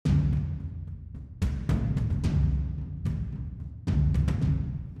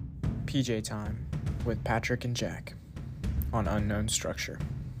PJ Time with Patrick and Jack on Unknown Structure.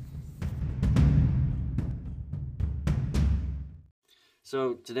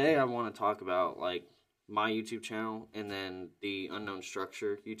 So today I want to talk about like my YouTube channel and then the Unknown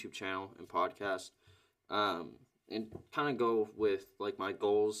Structure YouTube channel and podcast, and kind of go with like my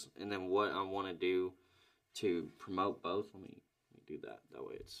goals and then what I want to do to promote both. Let me do that. That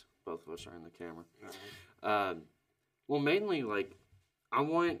way it's both of us are in the camera. Right. Well, mainly like I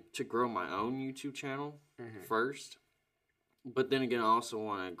want to grow my own YouTube channel first, but then again I also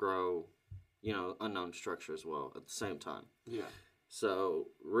want to grow, Unknown Structure as well at the same time. Yeah. So,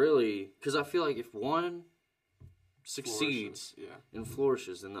 really, because I feel like if one succeeds and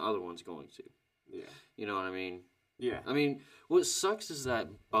flourishes, then the other one's going to. Yeah. You know what I mean? Yeah. I mean, what sucks is that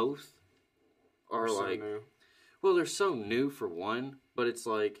both are so like... new. Well, they're so new for one, but it's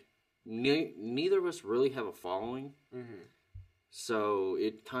like neither of us really have a following. Mm-hmm. So,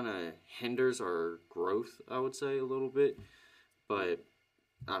 it kind of hinders our growth, I would say, a little bit. But...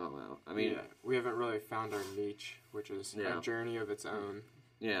 I don't know. I mean... Yeah, we haven't really found our niche, which is a journey of its own.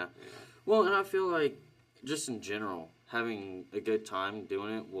 Yeah. Well, and I feel like, just in general, having a good time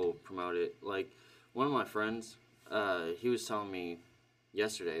doing it will promote it. Like, one of my friends, he was telling me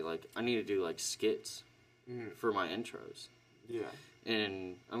yesterday, like, I need to do, like, skits for my intros. Yeah.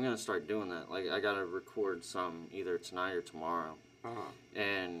 And I'm going to start doing that. Like, I got to record some either tonight or tomorrow. Uh-huh.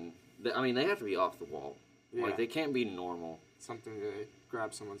 And, they have to be off the wall. Yeah. Like, they can't be normal. Something to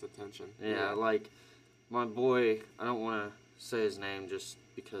grab someone's attention. Yeah, like my boy, I don't want to say his name just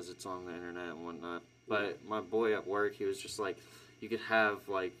because it's on the internet and whatnot, but my boy at work, he was just like, you could have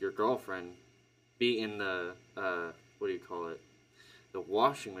like your girlfriend be in the, what do you call it? The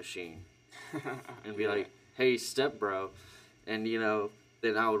washing machine and be like, hey, step bro. And,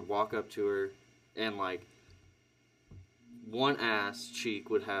 then I would walk up to her and like one ass cheek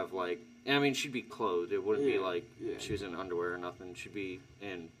would have like, and I mean, she'd be clothed. It wouldn't be like she was in underwear or nothing. She'd be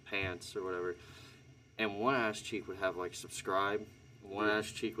in pants or whatever. And one ass cheek would have like subscribe. One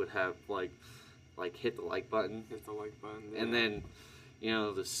ass cheek would have like hit the like button. Hit the like button. Yeah. And then,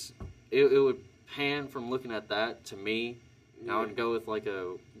 this it would pan from looking at that to me. Yeah. I would go with like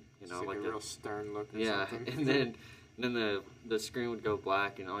a like a real stern look. Or something. And then the screen would go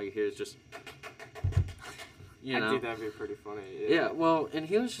black, and all you hear is just. I think that'd be pretty funny. Yeah, well, and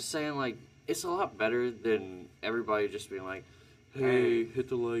he was just saying, like, it's a lot better than everybody just being like, hey, hit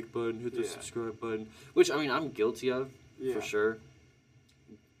the like button, hit the subscribe button. Which, I'm guilty of, for sure.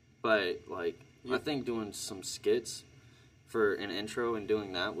 But, like, I think doing some skits for an intro and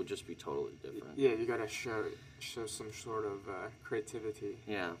doing that would just be totally different. Yeah, you gotta show some sort of creativity.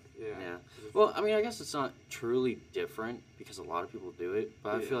 Yeah. Well, I guess it's not truly different because a lot of people do it,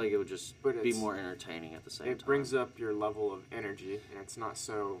 but I feel like it would just be more entertaining at the same time. It brings up your level of energy, and it's not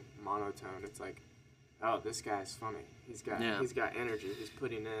so monotone. It's like, oh, this guy's funny. He's got energy. He's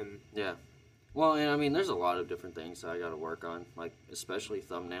putting in. Yeah. Well, and there's a lot of different things that I got to work on, like especially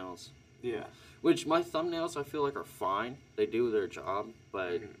thumbnails. Yeah. Which my thumbnails I feel like are fine. They do their job,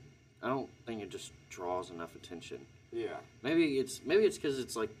 but I don't think it just draws enough attention. Yeah. Maybe it's because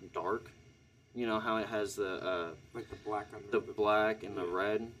it's like dark. You know how it has the like the black on the black and the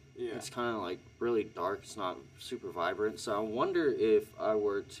red. Yeah. It's kind of like really dark. It's not super vibrant. So I wonder if I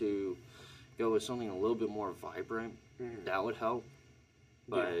were to go with something a little bit more vibrant, that would help.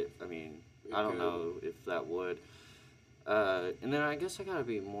 But I don't know if that would. And then I guess I gotta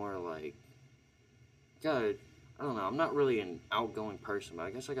be more like. I don't know. I'm not really an outgoing person, but I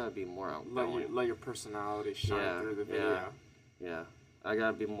guess I gotta be more outgoing. Let your personality shine through the video. Yeah. I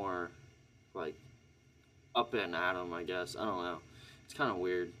gotta be more, like, up and at 'em, I guess. I don't know. It's kind of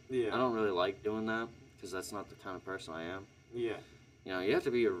weird. Yeah. I don't really like doing that because that's not the kind of person I am. Yeah. You have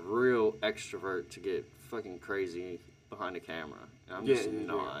to be a real extrovert to get fucking crazy behind a camera. And I'm just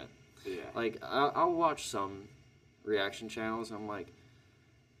not. Yeah. Like, I'll watch some reaction channels and I'm like,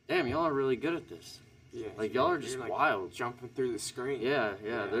 damn, y'all are really good at this. Yeah, like, y'all are just like wild. Jumping through the screen. Yeah.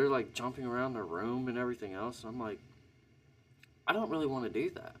 They're, like, jumping around the room and everything else. And I'm like, I don't really want to do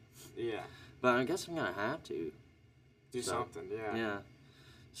that. Yeah. But I guess I'm going to have to. Do something, yeah. Yeah.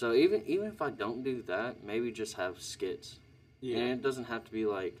 So even if I don't do that, maybe just have skits. Yeah. And it doesn't have to be,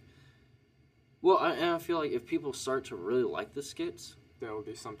 like... Well, I feel like if people start to really like the skits... There will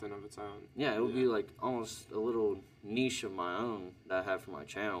be something of its own. Yeah, it will be, like, almost a little niche of my own that I have for my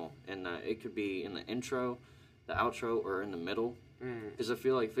channel. And it could be in the intro, the outro, or in the middle. Because I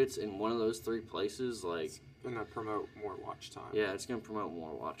feel like if it's in one of those three places, like... It's going to promote more watch time. Yeah, it's going to promote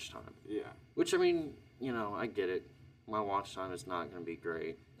more watch time. Yeah. Which, I get it. My watch time is not going to be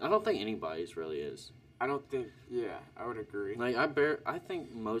great. I don't think anybody's really is. I don't think. Yeah, I would agree. Like I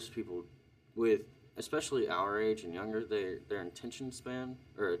think most people, especially our age and younger, their attention span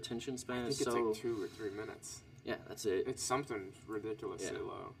is it's so. like 2 or 3 minutes. Yeah, that's it. It's something ridiculously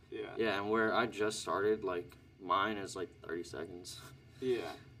low. Yeah. Yeah, and where I just started, like mine is like 30 seconds. Yeah.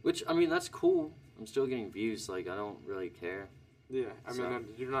 Which I mean, that's cool. I'm still getting views. Like I don't really care. Yeah, I mean,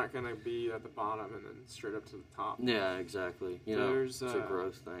 you're not going to be at the bottom and then straight up to the top. Yeah, exactly. It's a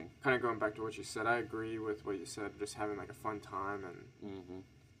growth thing. Kind of going back to what you said, I agree with what you said, just having, like, a fun time. And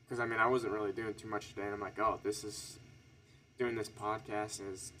because, I mean, I wasn't really doing too much today, and I'm like, doing this podcast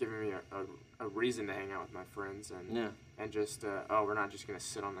is giving me a reason to hang out with my friends. And just, we're not just going to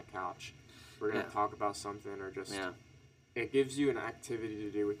sit on the couch. We're going to talk about something or just... Yeah. It gives you an activity to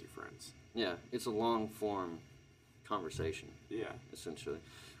do with your friends. Yeah, it's a long-form conversation. Yeah. Essentially.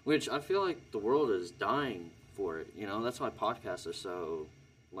 Which I feel like the world is dying for it, That's why podcasts are so,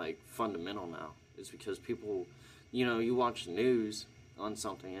 like, fundamental now. It's because people, you watch the news on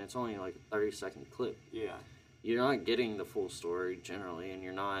something and it's only like a 30-second clip. Yeah. You're not getting the full story generally, and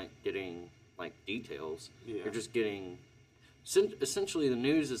you're not getting, like, details. Yeah. You're just getting... Essentially, the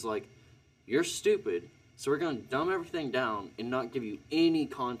news is like, you're stupid, so we're going to dumb everything down and not give you any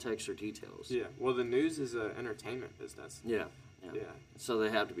context or details. Yeah. Well, the news is an entertainment business. Yeah. So they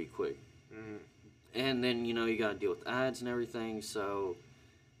have to be quick. Mm. And then, you got to deal with ads and everything. So,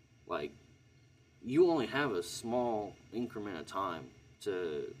 like, you only have a small increment of time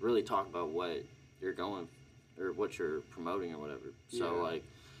to really talk about what you're going or what you're promoting or whatever. So, like,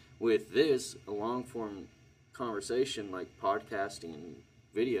 with this, a long-form conversation like podcasting and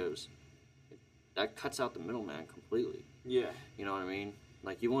videos, that cuts out the middleman completely. Yeah. You know what I mean?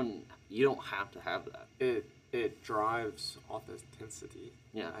 Like, you don't have to have that. It drives authenticity.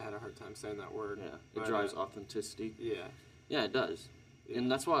 Yeah. I had a hard time saying that word. Yeah. It drives authenticity. Yeah. Yeah, it does. Yeah. And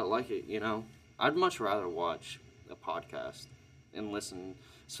that's why I like it, I'd much rather watch a podcast and listen,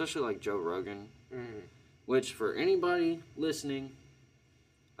 especially like Joe Rogan, which for anybody listening,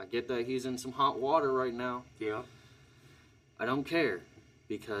 I get that he's in some hot water right now. Yeah. I don't care,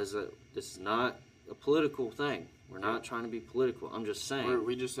 because this is not a political thing. We're not trying to be political. I'm just saying.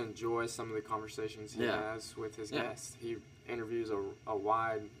 We just enjoy some of the conversations he has with his guests. He interviews a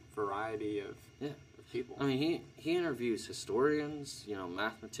wide variety of people. I mean, he interviews historians,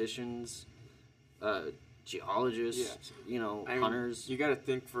 mathematicians, geologists, hunters. You got to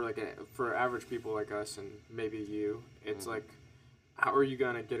think for average people like us and maybe you, it's like, how are you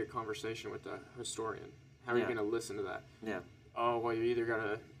going to get a conversation with a historian? How are you going to listen to that? Yeah. Oh, well, you either got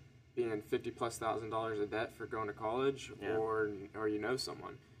to be in $50,000+ of debt for going to college, or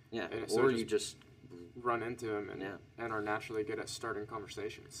someone. Yeah. And or you just run into them and are naturally good at starting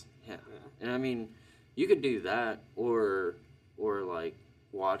conversations. Yeah. And I mean, you could do that or like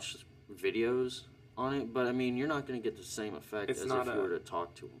watch videos on it, but I mean, you're not going to get the same effect as if you were to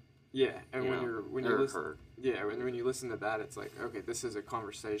talk to them. Yeah, and when you listen, when you listen to that, it's like, okay, this is a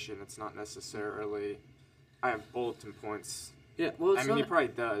conversation. It's not necessarily I have bulletin points. Yeah, well, he probably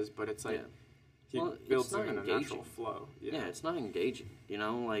does, but it's like he builds them in engaging. a natural flow. Yeah, it's not engaging.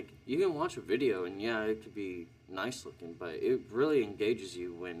 Like, you can watch a video and it could be nice looking, but it really engages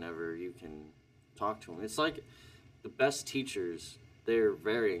you whenever you can talk to them. It's like the best teachers, they're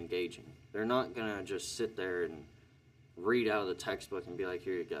very engaging. They're not gonna just sit there and read out of the textbook and be like,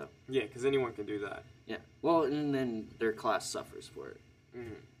 here you go. Yeah, because anyone can do that. Yeah. Well, and then their class suffers for it.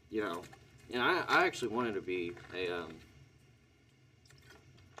 Mm-hmm. And I actually wanted to be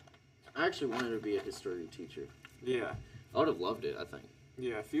a history teacher. Yeah. I would have loved it, I think.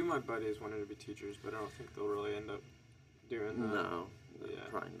 Yeah, a few of my buddies wanted to be teachers, but I don't think they'll really end up doing that. No,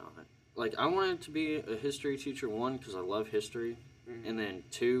 probably not. Like, I wanted to be a history teacher, one, because I love history, and then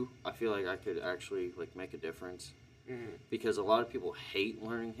two, I feel like I could actually, like, make a difference. Because a lot of people hate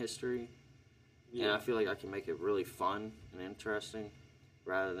learning history, and I feel like I can make it really fun and interesting,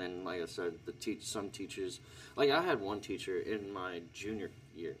 rather than, like I said, some teachers. Like, I had one teacher in my junior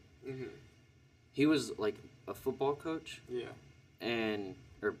year. He was like a football coach,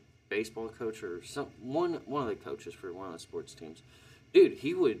 or baseball coach, or one of the coaches for one of the sports teams. Dude,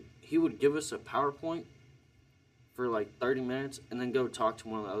 he would give us a PowerPoint for like 30 minutes and then go talk to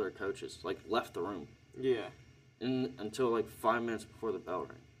one of the other coaches, like left the room. Yeah. Until like 5 minutes before the bell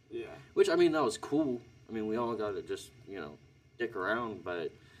rang. Yeah. Which, I mean, that was cool. I mean, we all got to just, dick around,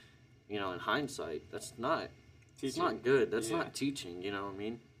 but, in hindsight, that's not teaching. It's not good. That's not teaching, you know what I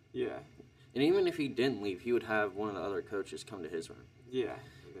mean? Yeah. And even if he didn't leave, he would have one of the other coaches come to his room. Yeah.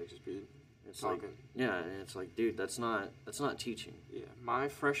 And they'd just be talking. And it's like, dude, that's not teaching. Yeah. My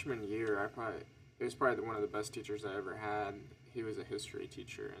freshman year, it was probably one of the best teachers I ever had. He was a history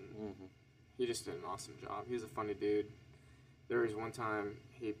teacher, and he just did an awesome job. He was a funny dude. There was one time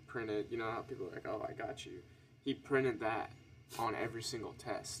he printed, you know how people are like, oh, I got you. He printed that on every single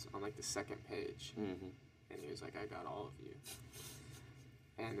test on, like, the second page. Mm-hmm. And he was like, I got all of you.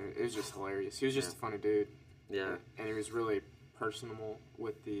 And it was just hilarious. He was just a funny dude. Yeah. And he was really personable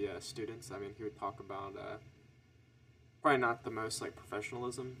with the students. I mean, he would talk about, probably not the most, like,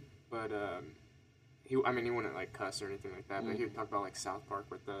 professionalism, but he wouldn't, like, cuss or anything like that, but he would talk about, like, South Park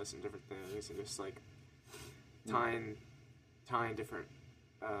with us and different things and just, like, tying different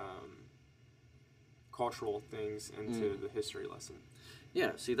cultural things into the history lesson.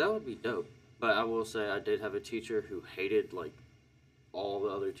 Yeah, see, that would be dope. But I will say I did have a teacher who hated, like, all the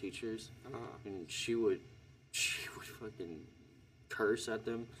other teachers. And she would fucking curse at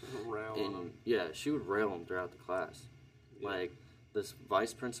them. Rail on them. Yeah, she would rail them throughout the class. Yeah. Like, this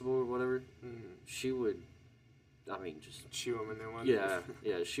vice principal or whatever, she would, just... chew them in their one.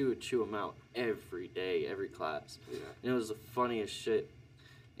 Yeah, she would chew them out every day, every class. Yeah. And it was the funniest shit.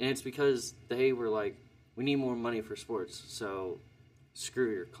 And it's because they were like, we need more money for sports, so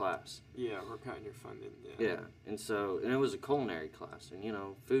screw your class. Yeah, we're cutting your funding. Yeah, and it was a culinary class, and,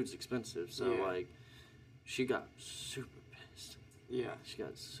 food's expensive, so, like, she got super pissed. Yeah. She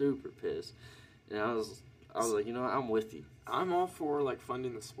got super pissed. And I was like, I'm with you. I'm all for, like,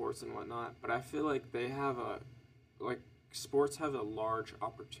 funding the sports and whatnot, but I feel like sports have a large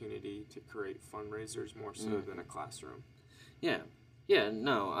opportunity to create fundraisers more so than a classroom. Yeah. Yeah,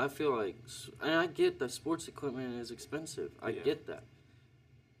 no, I feel like, and I get that sports equipment is expensive. I get that.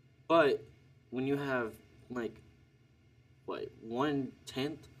 But when you have, like,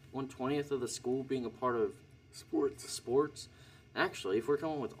 1/10, 1/20th of the school being a part of sports, actually, if we're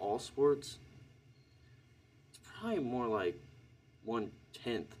going with all sports, it's probably more like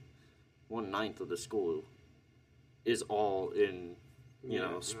 1/10, 1/9 of the school is all in,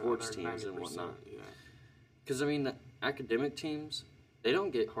 sports teams and whatnot. Because, the academic teams, they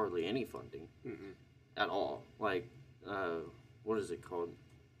don't get hardly any funding at all. Like, what is it called?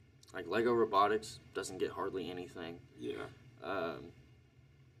 Like, Lego Robotics doesn't get hardly anything. Yeah.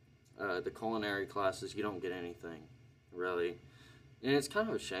 The culinary classes, you don't get anything, really. And it's kind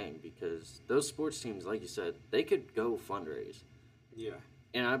of a shame because those sports teams, like you said, they could go fundraise. Yeah.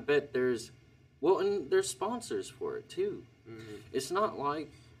 And I bet and there's sponsors for it, too. Mm-hmm. It's not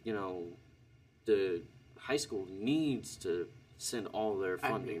like, the high school needs to send all their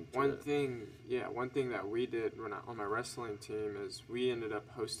funding. One thing that we did on my wrestling team is we ended up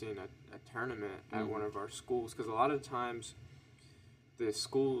hosting a tournament at one of our schools, because a lot of times the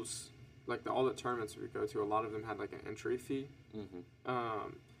schools, like all the tournaments we go to, a lot of them had like an entry fee.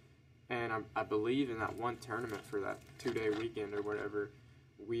 And I believe in that one tournament for that 2-day weekend or whatever,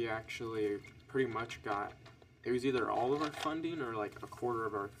 we actually pretty much got, it was either all of our funding or like a quarter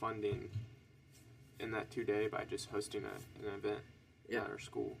of our funding in that 2-day by just hosting an event at our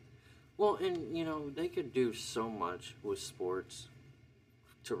school. Well, and, they could do so much with sports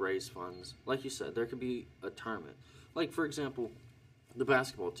to raise funds. Like you said, there could be a tournament. Like, for example, the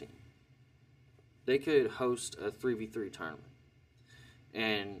basketball team. They could host a 3v3 tournament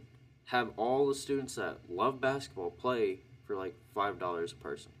and have all the students that love basketball play for, like, $5 a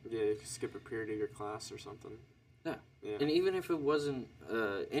person. Yeah, you could skip a period of your class or something. Yeah. And even if it wasn't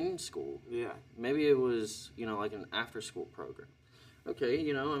in school, maybe it was, like an after-school program. Okay,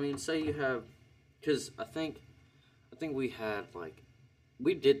 say you have, because I think we had, like,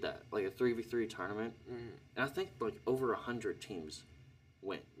 we did that, like a 3v3 tournament, and I think, like, over 100 teams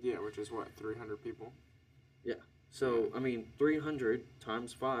went. Yeah, which is what, 300 people? Yeah. So, 300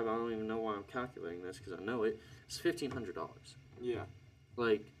 times 5, I don't even know why I'm calculating this, because I know it, it's $1,500. Yeah.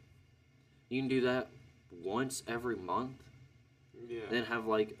 Like, you can do that once every month. Yeah. Then have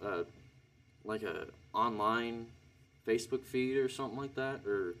like a online Facebook feed or something like that,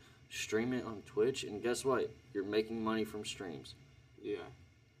 or stream it on Twitch, and guess what? You're making money from streams. Yeah.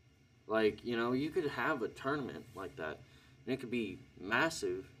 Like, you could have a tournament like that, and it could be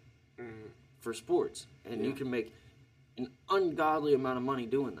massive for sports, and you can make an ungodly amount of money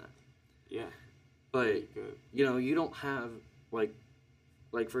doing that. Yeah. But, you don't have, like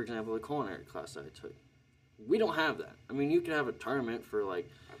for example, the culinary class that I took. We don't have that. You could have a tournament for, like,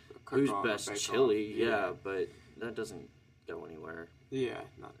 who's best chili, but that doesn't go anywhere. Yeah,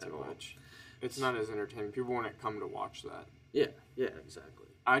 not too much. It's not as entertaining. People wouldn't come to watch that. Yeah, exactly.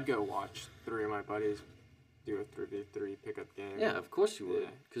 I'd go watch 3 of my buddies do a 3v3 pickup game. Yeah, of course you would,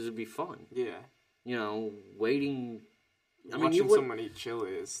 because it'd be fun. Yeah. Waiting. Watching someone eat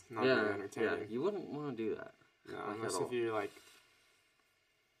chili is not very entertaining. Yeah, you wouldn't want to do that. No, unless if you're like,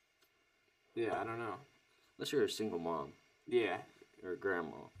 I don't know. Unless you're a single mom. Yeah, or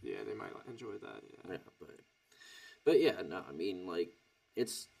grandma. Yeah, they might enjoy that. Yeah. But yeah, no, I mean, like,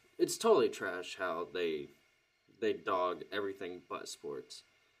 it's totally trash how they dog everything but sports.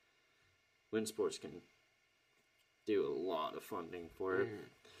 When sports can do a lot of funding for it.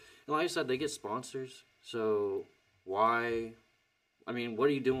 And like I said, they get sponsors. So why? I mean, what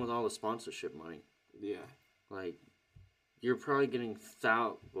are you doing with all the sponsorship money? Yeah. Like, you're probably getting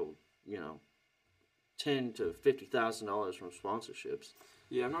 $10,000 to $50,000 from sponsorships.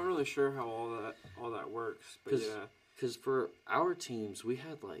 Yeah, I'm not really sure how all that works, but yeah. Because for our teams, we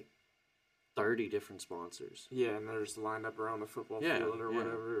had like 30 different sponsors. Yeah, and they're just lined up around the football field or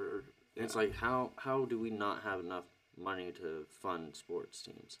whatever. And it's like, how do we not have enough money to fund sports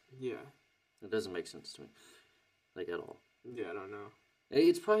teams? Yeah. It doesn't make sense to me, like, at all. Yeah, I don't know.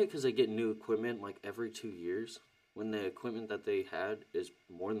 It's probably because they get new equipment like every 2 years, when the equipment that they had is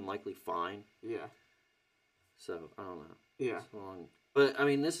more than likely fine. Yeah. So I don't know. Yeah. It's long. But I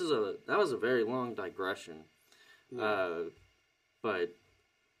mean, that was a very long digression. Yeah. But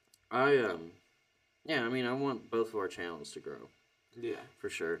I I want both of our channels to grow. Yeah. For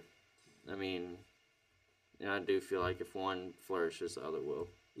sure. I mean, I do feel like if one flourishes, the other will.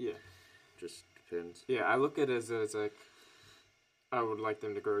 Yeah. Just depends. Yeah, I look at it as like, I would like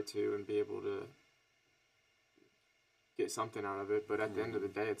them to grow too and be able to get something out of it. But at the end of the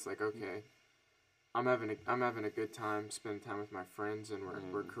day, it's like, okay, I'm having a good time, spending time with my friends, and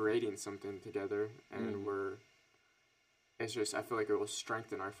we're creating something together, and it's just, I feel like it will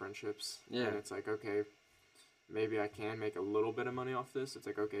strengthen our friendships. Yeah. And it's like, okay, maybe I can make a little bit of money off this. It's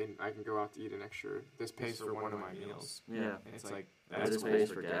like, okay, I can go out to eat an extra. This pays for one of my meals. Yeah. And it's like, This that's pays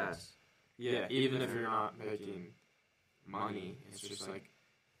for gas. Yeah, even if you're not making money, it's just like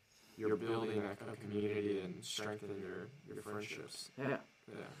you're building a community and strengthening your friendships. Yeah.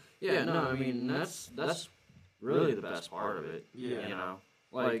 Yeah. Yeah, no, I mean, that's really the best part of it. Yeah. You know?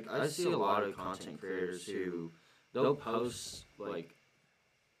 Like, I see a lot of content creators who, they'll post, like,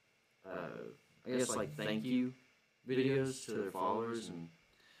 I guess, like, thank you videos to their followers,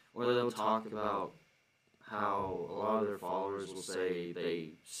 or they'll talk about how a lot of their followers will say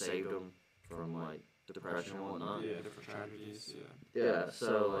they saved them from, like, depression and whatnot. Yeah, different tragedies, Yeah,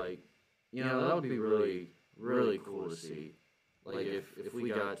 so, like, that would be really, really cool to see. Like, if we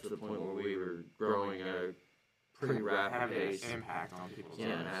got to the point where we were growing at a pretty rapid pace. Having an impact on people's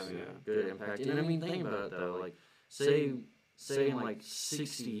lives. Yeah, having a good impact. And I mean, think about it, though. Like, say in, like,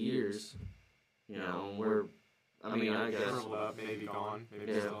 60 years, we're, I guess. Shriveled up, maybe gone,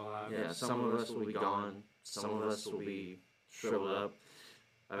 maybe still alive. Yeah, some of us will be gone. Some of us will be shriveled up.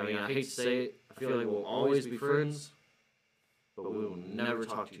 I mean, I hate to say it. I feel like we'll always be friends, but we will never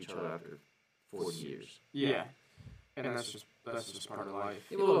talk to each other after 40 years. Yeah. And that's just part of life.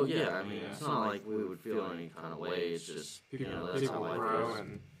 Well, yeah, I mean, it's not like we would feel any kind of way. It's just, that's how life grow is.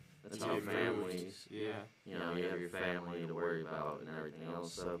 and That's how families, yeah. you have your family to worry about and everything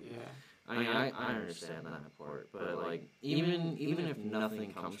else. So, Yeah. I mean, I understand that part. But, like, even if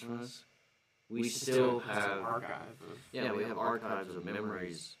nothing comes from us, we still have an archive of, we have archives of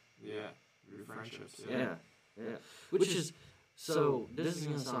memories. Yeah. Your friendships. Yeah. Which is, so, this is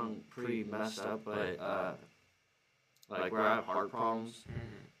going to sound pretty messed up, but, like, where I have heart problems,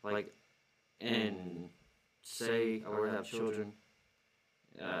 like, and say I were to have children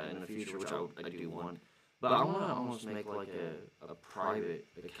in the future, which I do want, but I want to almost make, like, a private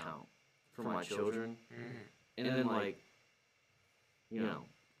account for my children, and then, like,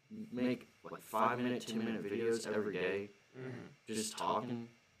 make, like, 5-minute, 10-minute videos every day, just talking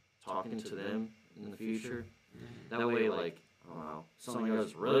to them in the future. That way, like, I don't know, something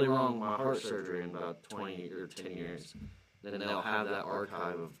goes really wrong with my heart surgery in about 20 or 10 years, then they'll have that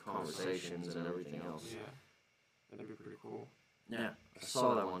archive of conversations and everything else. Yeah. That'd be pretty cool. Yeah, I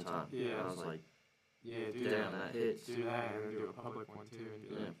saw that one time. Yeah. And I was like, Yeah, do damn, that. that hits. Do that and then do a public one too. And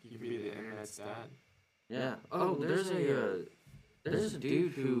be like, you can be the internet's dad. Yeah. Oh, there's a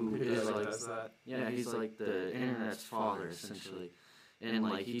dude who is like, does that. yeah, he's like the internet's father essentially, and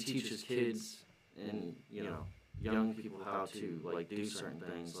like he teaches kids and young people how to like do certain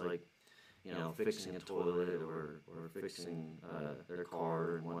things like fixing a toilet or fixing their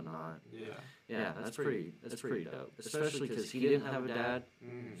car and whatnot. Yeah, that's pretty dope. Especially because he didn't have a dad,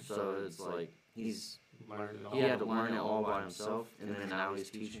 so it's like he had to learn it all by himself, and then now he's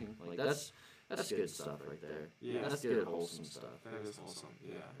teaching. Like that's good stuff right there. Yeah, that's good wholesome stuff. That is wholesome.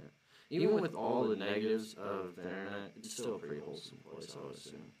 Yeah. Even with all the negatives of the internet, it's still a pretty wholesome place, I would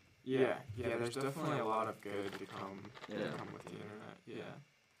assume. Yeah. There's definitely a lot of good to come with the internet.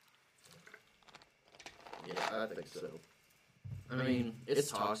 Yeah, I think so. I mean, it's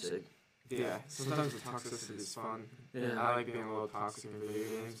toxic Yeah, sometimes the toxicity is fun. Yeah. I like being a little toxic in video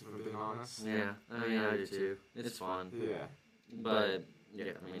games, if I'm being honest. Yeah, I mean, I do too. It's fun. Yeah. But,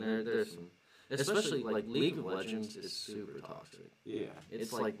 yeah, I mean, there's some... Especially, like, League of Legends is super toxic. Yeah.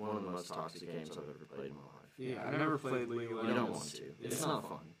 It's, like, one of the most toxic games I've ever played in my life. Yeah, I never played League of Legends. You don't want to. It's not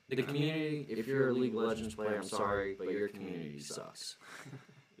fun. The community, if you're a League of Legends player, I'm sorry, but your community sucks.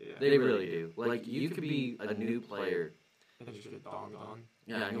 Yeah. They really do. Like, you could be a new player. And just get dogged on.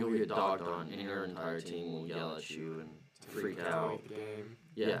 Yeah, and you'll get dogged on, and your entire team will yell at you and freak out. The game.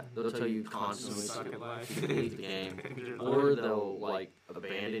 Yeah, they'll tell you constantly Suck at life. to hate the game. Or they'll, like,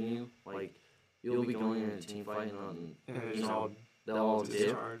 abandon you. Like, you'll be going in a team fight and they'll all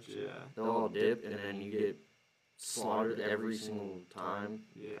dip. Yeah. They'll all dip, and then you get slaughtered every single time.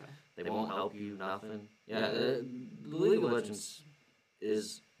 Yeah. They won't help you, nothing. Yeah, the League of Legends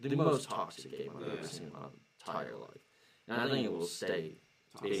is the most toxic game I've ever seen in my entire life. And I think it will stay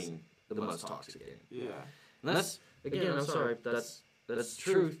being the most toxic game. Yeah. And that's, again, I'm sorry, that's the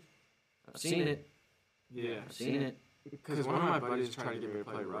truth. I've seen it. Yeah. I've seen it. Because one of my buddies tried to get me to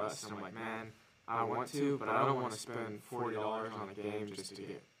play Rust, and I'm like, man, I want to, but I don't want to spend $40 on a game just to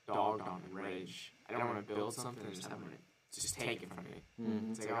get dogged on and rage. I don't want to build something and just have it just taken from me.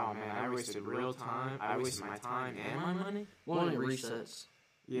 Mm-hmm. It's like, oh man, I wasted real time. I wasted my time and my money. Well, it resets.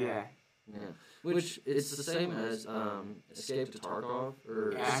 Yeah. Yeah. Which, it's the same as Escape to Tarkov,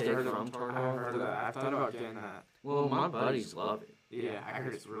 or Yeah, Escape from I've Tarkov. heard of that. I've thought about getting that. Well, my buddies love it. Yeah, I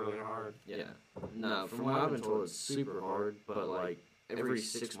heard it's really hard. Yeah. No, from what I've been told, it's super hard, but like every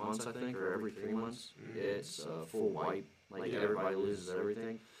 6 months, I think, or every 3 months, it's a full wipe. Like everybody loses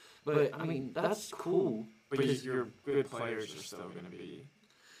everything. But I mean, that's cool. Because your good players are still going to be...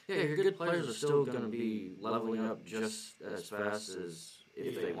 Yeah, your good players are still going to be leveling up just as fast as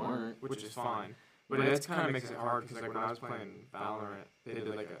if they weren't. Which is fine. But it kind of makes it hard, because like when I was playing Valorant, they did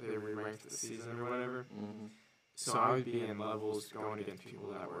they re-ranked the season or whatever. Mm-hmm. So I would be in levels going against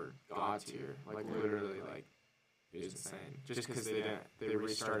people that were god tier, like literally, like it was insane. Just because they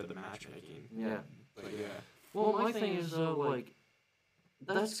restarted the matchmaking. Yeah. But yeah. Well, my thing is though, like,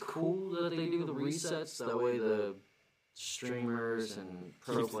 that's cool that they do the resets. That way, the streamers and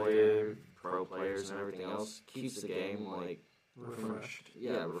pro players and everything else keeps the game like Refreshed.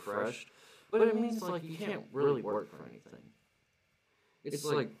 Yeah, refreshed. But it means like you can't really work for anything. It's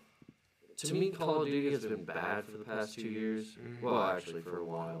like, to me, Call of Duty has been bad for the past 2 years. Mm-hmm. Well, actually, for a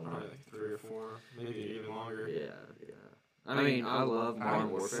while. Probably like 3 or 4, maybe even longer. Yeah. I mean, I love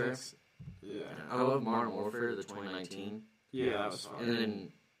Modern Warfare. 6. Yeah. I love Modern Warfare, the 2019. Yeah, that was fun. And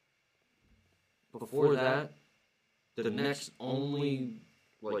then before that, the next only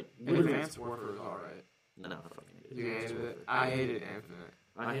like Advanced Warfare was alright. No, I fucking hated You hated it? I hated Infinite.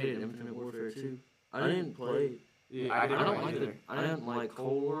 I hated Infinite Warfare too. I didn't play. Yeah, I don't like it. I didn't like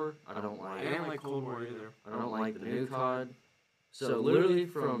Cold War. I didn't like Cold War either. I don't like the new COD. So literally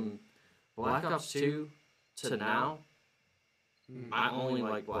from Black Ops 2 to now, I only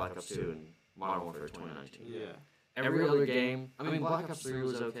like Black Ops 2 and Modern Warfare 2019. Yeah. Every other game, I mean, Black Ops 3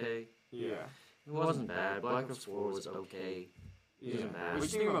 was okay. Yeah. It wasn't bad. Black Ops 4 was okay. It wasn't bad. What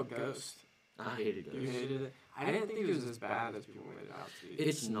do you think about Ghost? I hated Ghost. You hated it? I didn't think it was as bad as people made it out to be.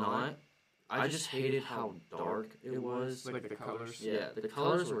 It's not. I just hated how dark it was. Like the colors? Yeah, the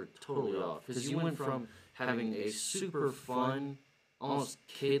colors were totally off. Because you went from having a super fun, almost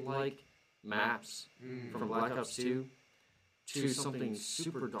kid-like maps from Black Ops 2 to something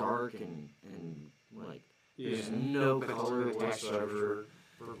super dark and like, there's no color whatsoever.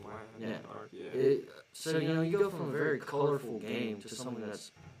 Yeah. So, you know, you go from a very colorful game to something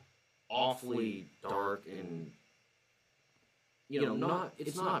that's awfully dark and, you know,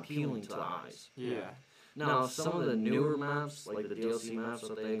 it's not appealing to the eyes. Yeah. Now, some of the newer maps, like the DLC maps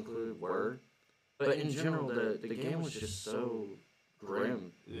that they included, were, but in general, the game was just so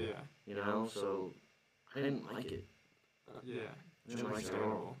grim. Yeah. You know, so I didn't like it. Yeah. I didn't like it at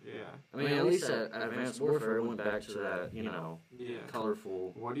all. Yeah. I mean, at least at Advanced Warfare, it went back to that, you know,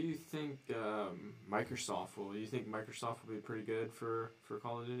 colorful. What do you think Microsoft will? Do you think Microsoft will be pretty good for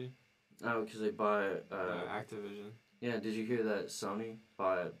Call of Duty? Oh, because they buy Activision. Yeah, did you hear that Sony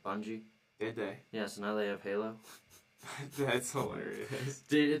bought Bungie? Did they? Yeah, so now they have Halo. That's hilarious.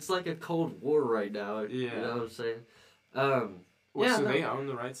 Dude, it's like a Cold War right now. Yeah. You know what I'm saying? They own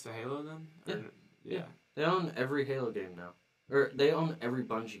the rights to Halo then? Yeah. They own every Halo game now. Or they own every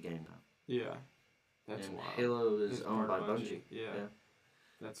Bungie game now. Yeah. That's and wild. Halo is owned by Bungie. Yeah.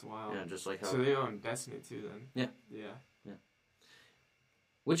 That's wild. Yeah, just like how... So they own Destiny too then? Yeah.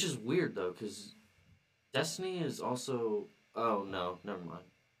 Which is weird though, because Destiny is also... Oh, no, never mind.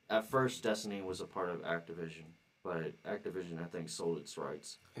 At first, Destiny was a part of Activision. but Activision, I think, sold its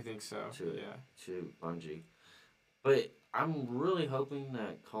rights I think so. to Bungie. But I'm really hoping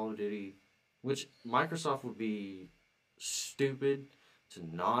that Call of Duty, which Microsoft would be stupid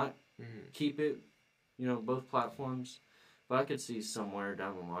to not keep it, both platforms. But I could see somewhere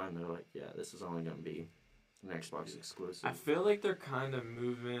down the line they're like, yeah, this is only going to be an Xbox exclusive. I feel like they're kind of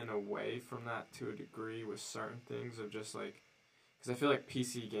moving away from that to a degree with certain things of just like, because I feel like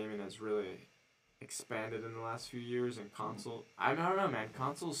PC gaming has really expanded in the last few years, and console. I don't know, man.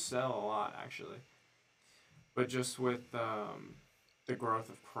 Consoles sell a lot actually, but just with the growth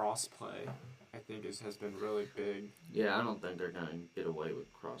of crossplay, I think has been really big. Yeah, I don't think they're gonna get away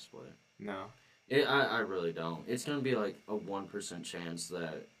with crossplay. No, I really don't. It's gonna be like a 1% chance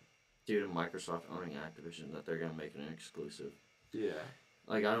that, due to Microsoft owning Activision, that they're gonna make it an exclusive. Yeah.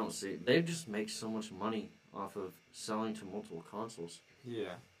 Like, I don't see. They just make so much money off of selling to multiple consoles.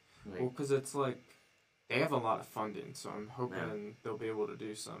 Yeah. Like, Well, because it's like they have a lot of funding, so I'm hoping they'll be able to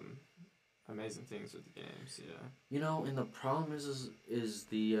do some amazing things with the games. Yeah. And the problem is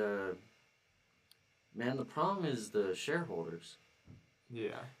the the problem is the shareholders.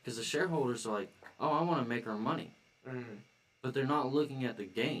 Yeah. Because the shareholders are like, oh, I want to make our money, but they're not looking at the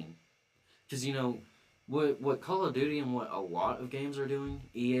game. Because what Call of Duty and what a lot of games are doing,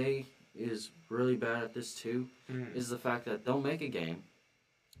 EA is really bad at this too, is the fact that they'll make a game,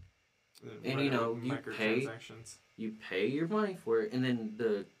 and you pay your money for it, and then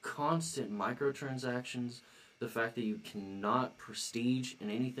the constant microtransactions, the fact that you cannot prestige in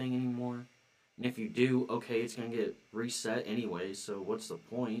anything anymore, and if you do, okay, it's gonna get reset anyway, so what's the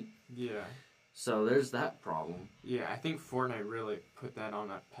point? Yeah. So there's that problem. Yeah, I think Fortnite really put that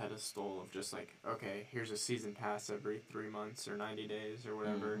on a pedestal of just like, okay, here's a season pass every 3 months or 90 days or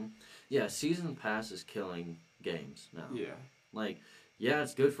whatever. Yeah, season pass is killing games now. Yeah. Like, yeah,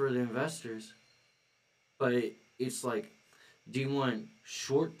 it's good for the investors, but it's like, do you want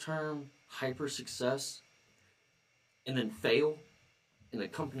short-term hyper success and then fail and the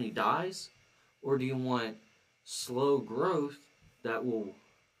company dies? Or do you want slow growth that will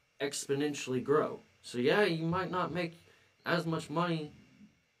exponentially grow? So yeah, you might not make as much money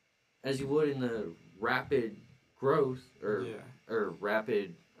as you would in the rapid growth or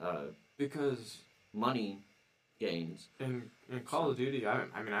rapid because money gains. In Call of Duty, I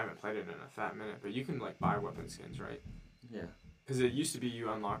haven't played it in a fat minute, but you can like buy weapon skins, right? Yeah. Because it used to be you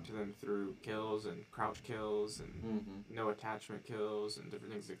unlocked them through kills and crouch kills and no attachment kills and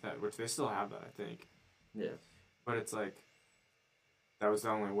different things like that, which they still have that, I think. Yeah. But it's like, that was the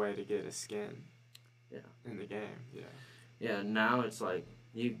only way to get a skin. Yeah. In the game, yeah. Yeah, now it's like,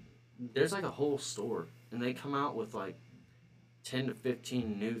 there's like a whole store, and they come out with like 10 to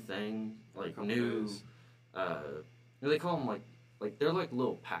 15 new things, like new, they call them like they're like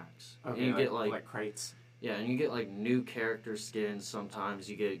little packs. Okay, and you get like crates. Yeah, and you get like new character skins sometimes.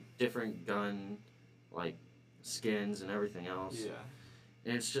 You get different gun like skins and everything else. Yeah.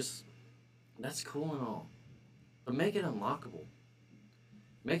 And it's just, that's cool and all, but make it unlockable.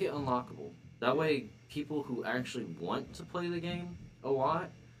 Make it unlockable. That way, people who actually want to play the game a lot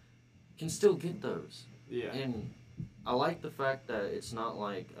can still get those. Yeah. And I like the fact that it's not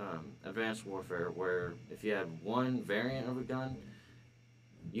like Advanced Warfare, where if you had one variant of a gun,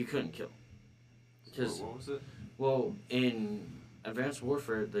 you couldn't kill. What was it? Well, in Advanced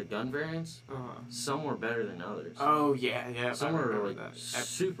Warfare, the gun variants, some were better than others. Oh, yeah. Some were like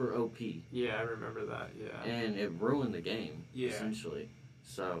super OP. Yeah, I remember that, yeah. And it ruined the game, essentially.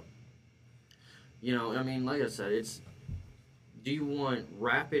 So, like I said, do you want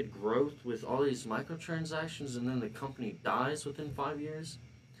rapid growth with all these microtransactions and then the company dies within 5 years?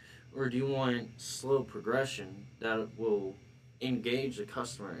 Or do you want slow progression that will engage the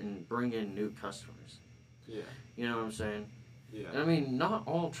customer and bring in new customers? Yeah. You know what I'm saying? Yeah. I mean, not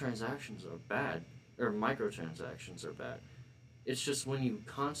all transactions are bad, or microtransactions are bad. It's just when you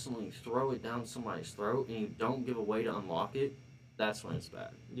constantly throw it down somebody's throat and you don't give a way to unlock it, that's when it's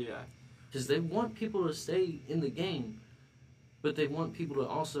bad. Yeah. Because they want people to stay in the game, but they want people to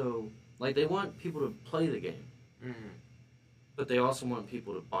also, they want people to play the game. But they also want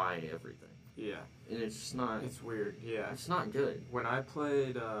people to buy everything. Yeah. And it's just not... It's weird, yeah. It's not good. When I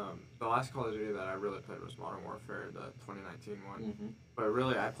played, the last Call of Duty that I really played was Modern Warfare, the 2019 one. But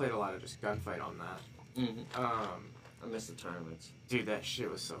really, I played a lot of just gunfight on that. I missed the tournaments. Dude, that shit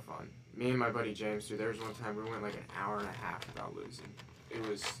was so fun. Me and my buddy James, dude, there was one time we went like an hour and a half without losing.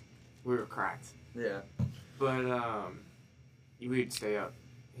 We were cracked. Yeah. But, we'd stay up.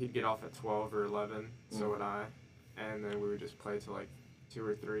 He'd get off at 12 or 11, so would I. And then we would just play till like 2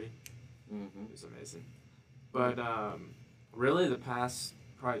 or 3. It was amazing. But really the past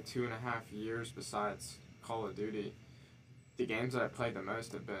probably 2.5 years, besides Call of Duty, the games that I played the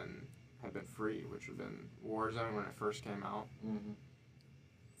most have been free, which have been Warzone when it first came out,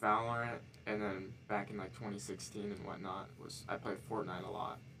 Valorant, and then back in like 2016 and whatnot I played Fortnite a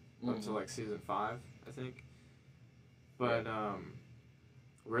lot, up to like season 5, I think. But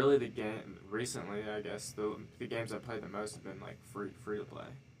really recently, I guess the games I played the most have been like free to play.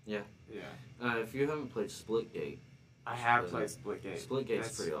 Yeah. Yeah. If you haven't played Splitgate, I have played Splitgate.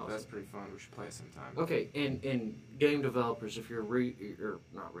 Splitgate's pretty awesome. That's pretty fun. We should play it sometime. Okay, and game developers, if you're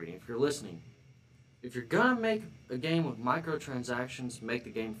if you're listening, if you're gonna make a game with microtransactions, make the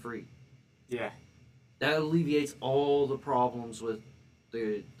game free. Yeah. That alleviates all the problems with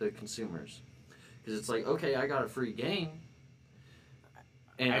the consumers, because it's like, okay, I got a free game,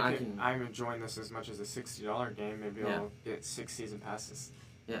 and I'm enjoying this as much as a $60 game. Maybe I'll get 6 season passes.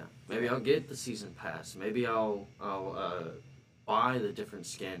 Yeah, maybe I'll get the season pass. Maybe I'll buy the different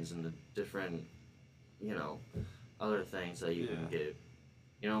skins and the different, other things that you can get.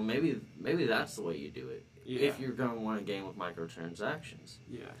 Maybe that's the way you do it. Yeah. If you're going to want a game with microtransactions.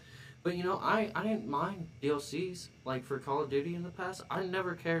 Yeah. But I didn't mind DLCs like for Call of Duty in the past. I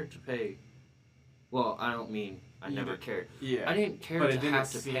never cared to pay. Well, I don't mean I never cared. Yeah. I didn't care but to it didn't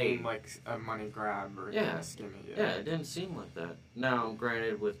have to pay. seem like a money grab or Yeah. skinny. Yeah, it didn't seem like that. Now,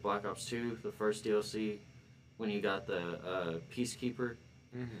 granted, with Black Ops 2, the first DLC, when you got the Peacekeeper,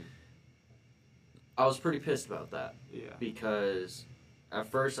 I was pretty pissed about that. Yeah. Because at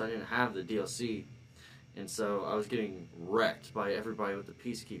first I didn't have the DLC, and so I was getting wrecked by everybody with the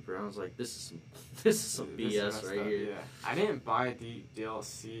Peacekeeper. I was like, this is some BS right here. Yeah. I didn't buy the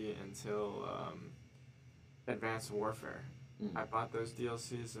DLC until Advanced Warfare. I bought those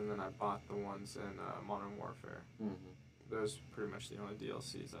DLCs, and then I bought the ones in Modern Warfare. Those are pretty much the only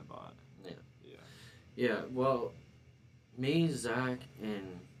DLCs I bought. Yeah, well, me, Zach,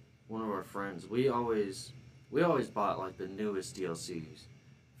 and one of our friends, we always bought like the newest DLCs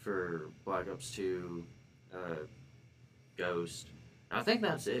for Black Ops 2, Ghost. I think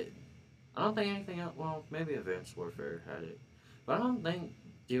that's it. I don't think anything else. Well, maybe Advanced Warfare had it, but I don't think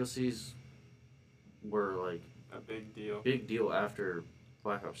DLCs were like a big deal. Big deal after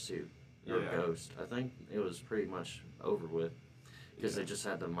Black Ops 2 or Yeah. Ghost. I think it was pretty much over with because they just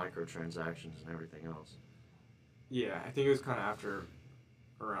had the microtransactions and everything else. Yeah, I think it was kind of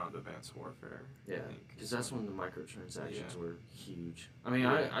around Advanced Warfare. Yeah, because that's when the microtransactions were huge. I mean,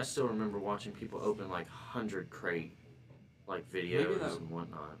 Yeah. I still remember watching people open like 100 crate like videos and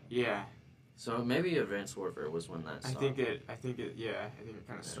whatnot. Yeah. So maybe Advanced Warfare was when that started. I think it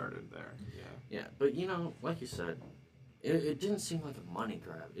kind of started there. Yeah. Yeah, but like you said, it didn't seem like a money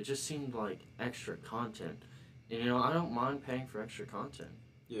grab. It just seemed like extra content. And I don't mind paying for extra content.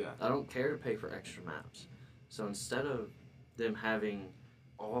 Yeah. I don't care to pay for extra maps. So instead of them having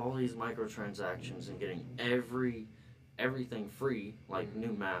all these microtransactions and getting everything free, like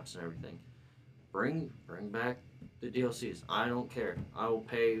new maps and everything, bring back the DLCs. I don't care. I will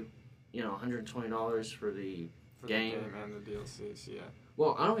pay, $120 for the game. The game and the DLCs, yeah.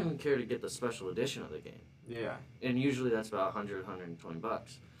 Well, I don't even care to get the special edition of the game. Yeah. And usually that's about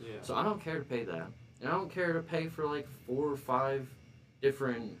 $120. Yeah. So I don't care to pay that. And I don't care to pay for like 4 or 5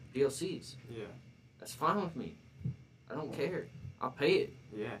 different DLCs. Yeah. That's fine with me. I don't care. I'll pay it.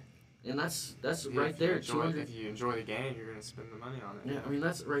 Yeah. And that's right there. If you enjoy the game, you're gonna spend the money on it. Yeah, I mean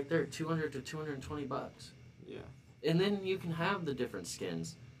that's right there. $200 to $220. Yeah. And then you can have the different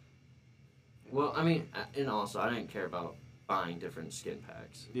skins. Well, I mean, and also I didn't care about buying different skin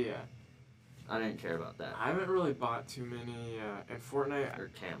packs. Yeah. I didn't care about that. I haven't really bought too many in Fortnite.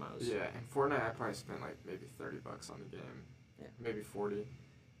 Or camos. Yeah, in Fortnite I probably spent like maybe $30 on the game. Yeah. Maybe 40.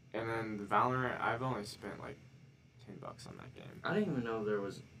 And then the Valorant, I've only spent like $10 on that game. I didn't even know there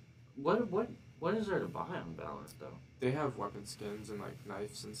was. What is there to buy on Valorant though? They have weapon skins and like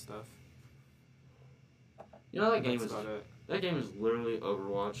knives and stuff. That game That's about it. That game is literally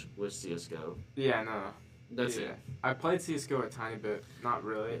Overwatch with CS:GO. Yeah, no. That's it. I played CS:GO a tiny bit, not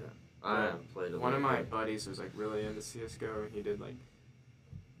really. Yeah. I haven't played it. One of my buddies was like really into CS:GO, and he did like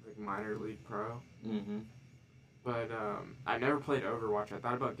minor league pro. Mm-hmm. But I never played Overwatch. I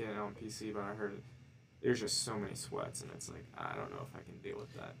thought about getting it on PC, but I heard there's just so many sweats, and it's like I don't know if I can deal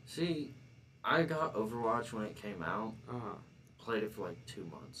with that. See, I got Overwatch when it came out. Played it for like 2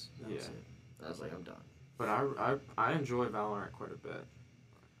 months. That was it. I was like, I'm done. But I enjoy Valorant quite a bit.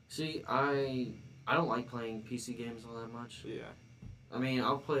 See, I don't like playing PC games all that much. Yeah. I mean,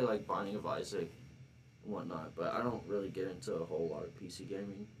 I'll play like Binding of Isaac and whatnot, but I don't really get into a whole lot of PC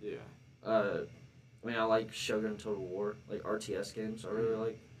gaming. Yeah. I mean, I like Shogun Total War, like RTS games I really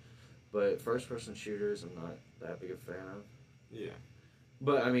like, but first-person shooters I'm not that big a fan of. Yeah.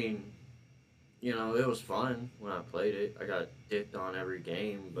 But, I mean, you know, it was fun when I played it. I got dicked on every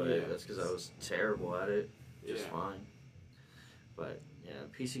game, but that's because I was terrible at it. Just fine. But yeah,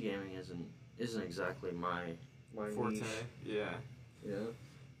 PC gaming isn't exactly my forte. niche. Yeah.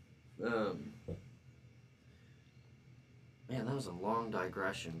 Man, that was a long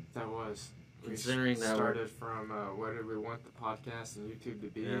digression. That was. Considering we that started from what did we want the podcast and YouTube to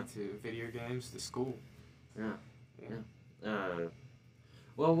be to video games to school.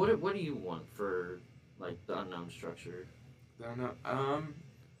 Well, what do you want for like the unknown structure? I don't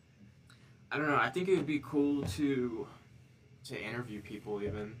know. I think it would be cool to interview people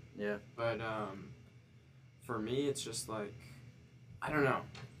even. Yeah. But for me, it's just like I don't know.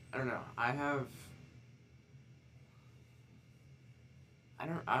 I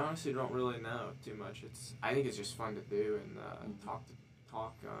honestly don't really know too much. I think it's just fun to do and talk.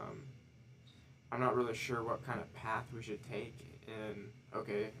 I'm not really sure what kind of path we should take. And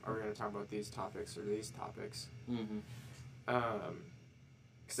okay, are we going to talk about these topics or these topics?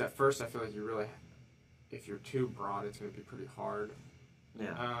 Because at first I feel like if you're too broad, it's going to be pretty hard.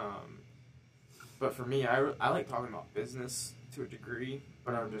 Yeah. But for me, I like talking about business to a degree,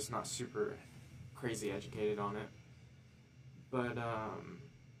 but I'm just not super crazy educated on it. But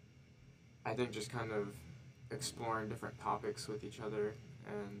I think just kind of exploring different topics with each other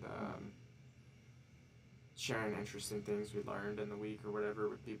and sharing interesting things we learned in the week or whatever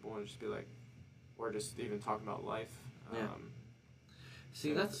with people and just be like, or just even talking about life.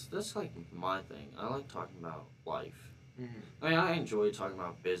 See, that's like my thing. I like talking about life. Mm-hmm. I mean, I enjoy talking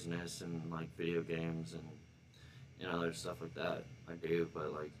about business and like video games and other stuff like that. I do,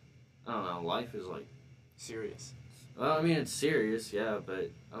 but like, I don't know. Life is like serious. Well, I mean, it's serious, yeah, but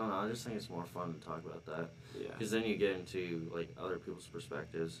I don't know. I just think it's more fun to talk about that. Yeah. Because then you get into like other people's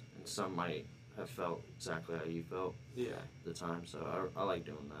perspectives, and some might have felt exactly how you felt. Yeah. At the time, so I like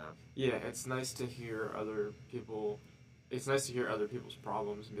doing that. Yeah, it's nice to hear other people. It's nice to hear other people's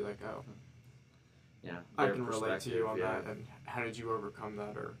problems and be like, oh. Yeah. I can relate to you on that, and how did you overcome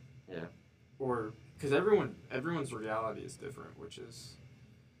that, or. Yeah. Or because everyone's reality is different, which is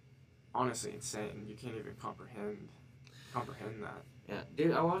honestly insane. You can't even comprehend that. Yeah,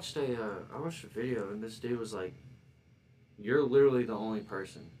 dude, I watched a video, and this dude was like, "You're literally the only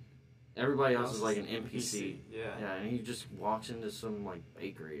person. Everybody else is like an NPC." Yeah, and he just walks into some like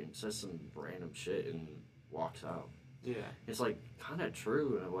bakery and says some random shit and walks out. Yeah, it's like kind of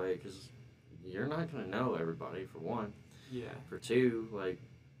true in a way because you're not gonna know everybody for one. Yeah. For two, like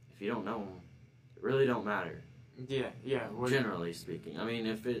if you don't know them, it really don't matter. Yeah. Generally speaking, I mean,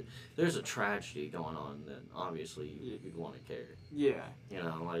 if there's a tragedy going on, then obviously you'd want to care. Yeah. You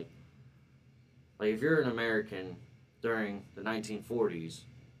know, like if you're an American during the 1940s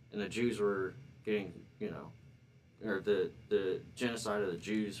and the Jews were getting, or the genocide of the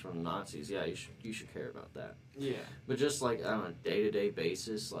Jews from the Nazis, yeah, you should care about that. Yeah. But just like on a day-to-day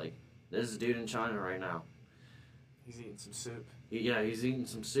basis, like there's a dude in China right now. He's eating some soup. Yeah, he's eating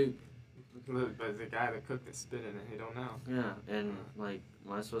some soup. But the guy that cooked it spit in it, he don't know. Yeah, and like,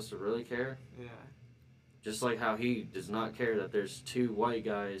 am I supposed to really care? Yeah. Just like how he does not care that there's two white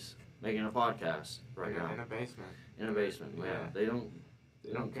guys making a podcast right now. In a basement. In a basement, yeah. They don't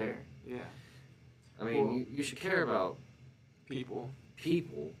care. Yeah. I mean, you should care about people,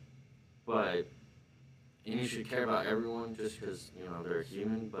 but and you should care about everyone just because they're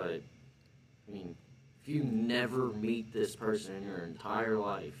human. But I mean, if you never meet this person in your entire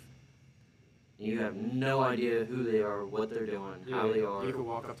life, you have no idea who they are, what they're doing, how they are. You could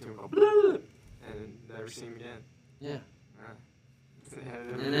walk up to them and go, and never see them again. Yeah.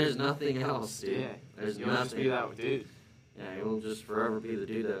 And there's nothing else, dude. Yeah. There's You'll nothing. just be that dude. Yeah, you'll just forever be the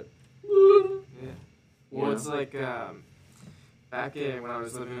dude that. Yeah. Well, it's like back when I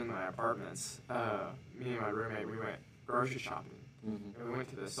was living in my apartments, me and my roommate, we went grocery shopping. Mm-hmm. And we went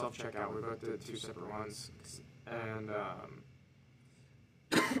to the self-checkout. We both did two separate ones. And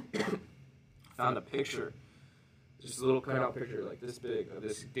found a picture, just a little cutout picture like this big of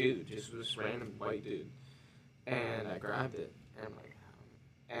this dude, just this random white dude. And I grabbed it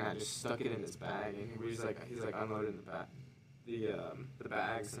and I just stuck it in his bag. And he's like unloading the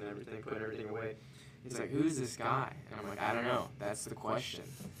bags and everything, putting everything away. He's like, "Who's this guy?" And I'm like, "I don't know. That's the question."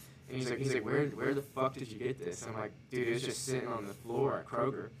 And he's like, "Where the fuck did you get this?" I'm like, "Dude, it was just sitting on the floor at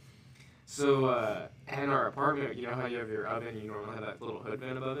Kroger." So in our apartment, you know how you have your oven, you normally have that little hood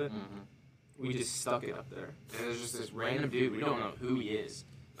vent above it. Mm-hmm. We just stuck it up there. And there's just this random dude. We don't know who he is.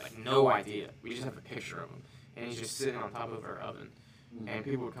 Like, no idea. We just have a picture of him. And he's just sitting on top of our oven. Mm-hmm. And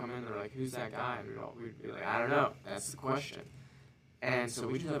people would come in, they're like, "Who's that guy?" And we'd be like, "I don't know. That's the question." And so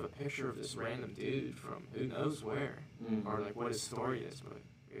we just have a picture of this random dude from who knows where. Mm-hmm. Or, like, what his story is. But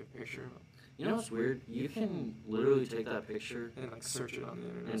we have a picture of him. You know what's weird? You can literally take that picture And like search it on the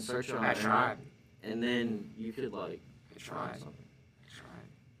internet. and search it on I the tried. internet, and then you could like I tried. something. I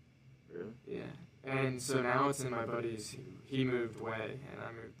tried. Really? Yeah. And so now it's in my buddy's. He moved away, and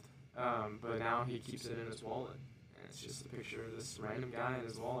I moved. But now he keeps it in his wallet. And it's just a picture of this random guy in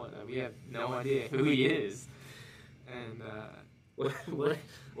his wallet. And we have no idea who he is. And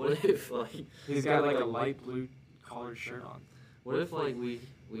What if like he's got like a light blue collared shirt on. what if like we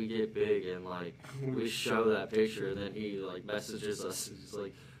get big and like we show that picture and then he like messages us and he's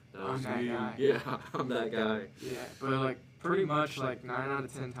like, that was I'm that me. guy. Yeah, I'm that guy. Yeah, but like pretty much like 9 out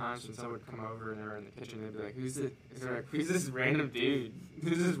of 10 times when someone would come over and they're in the kitchen, they'd be like, who's this random dude?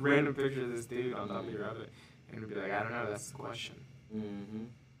 Who's this random picture of this dude on top of your oven? And we'd be like, I don't know, that's the question.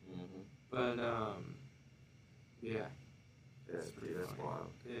 But yeah. That's wild.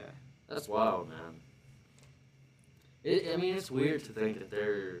 Yeah. That's wild, man. I mean, it's weird to think that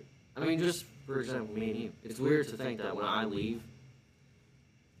they're. I mean, just for example, me and you. It's weird to think that when I leave,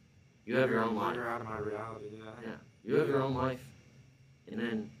 you have your own life. You're out of my reality, yeah. Yeah, you have your own life, and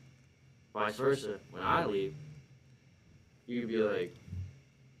then vice versa. When I leave, you'd be like,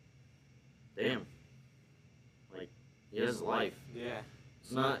 "Damn, like he has a life." Yeah.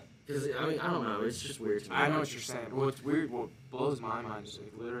 It's not because I mean I don't know. It's just weird to me. I know what you're saying. Well, it's weird. What blows my mind is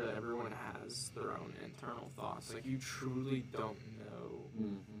like literally everyone has their own internal thoughts. Like you truly don't know.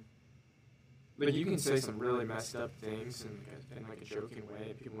 Like you can say some really messed up things in like a joking way,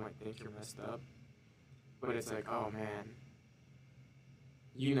 and people might think you're messed up. But it's like, oh man,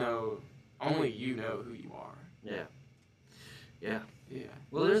 you know, only you know who you are. Yeah. Yeah. Yeah.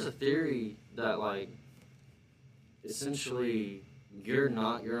 Well, there's a theory that like essentially you're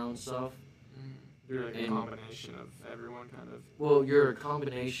not your own self. You're like a And- combination of everyone, kind of. Well, you're a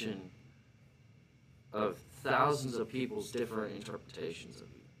combination of thousands of people's different interpretations of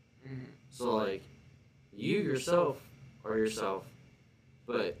you. So, like, you yourself are yourself,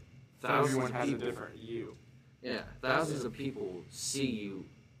 but thousands Everyone of has people, a different you. yeah, thousands of people see you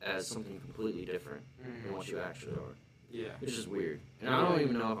as something completely different than what you actually are, Yeah. which is weird. And I don't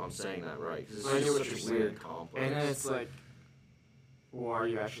even know if I'm saying that right because I it's get just what such a you're weird saying. complex. And then it's like, well, are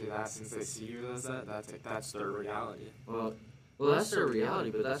you actually that since they see you as that? That's their reality. Well, that's their reality,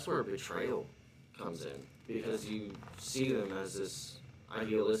 but that's where betrayal comes in because you see them as this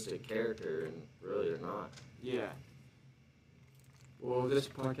idealistic character, and really they're not. Yeah. Well, this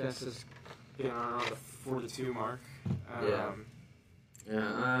podcast is getting on around the 42 mark. Yeah.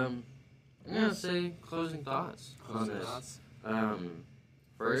 I'm gonna say closing thoughts on Closing this. thoughts?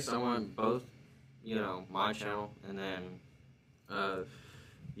 First, I want both, my channel and then the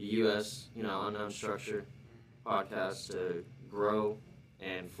U.S., Unknown Structure podcast to grow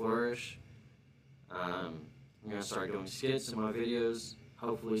and flourish. I'm gonna start doing skits in my videos.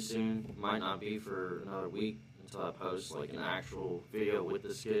 Hopefully soon. Might not be for another week until I post like an actual video with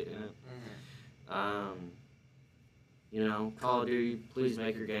the skit in it. Call of Duty, please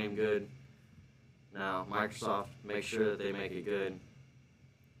make your game good. Now, Microsoft, make sure that they make it good.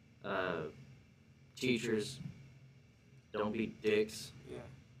 Teachers, don't be dicks. Yeah.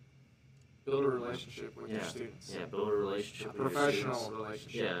 Build a relationship with your students. Yeah, build a relationship A with professional your students.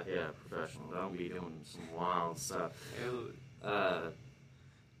 relationship. Yeah, professional. Don't be doing some wild stuff. Ew.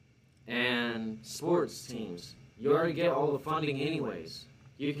 And sports teams, you already get all the funding anyways.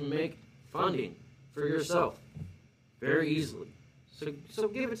 You can make funding for yourself very easily. So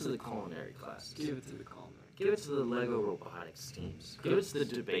give it to the culinary classes. Give it to the culinary. Give it to the Lego robotics teams. Give it to the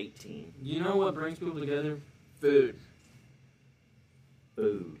debate team. You know what brings people together? Food.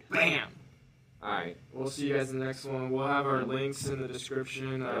 Food. Bam! Alright. We'll see you guys in the next one. We'll have our links in the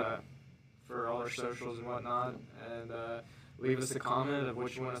description for all our socials and whatnot. And leave us a comment of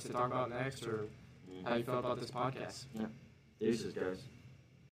what you want us to talk about next or how you felt about this podcast. Yeah. Deuces, guys.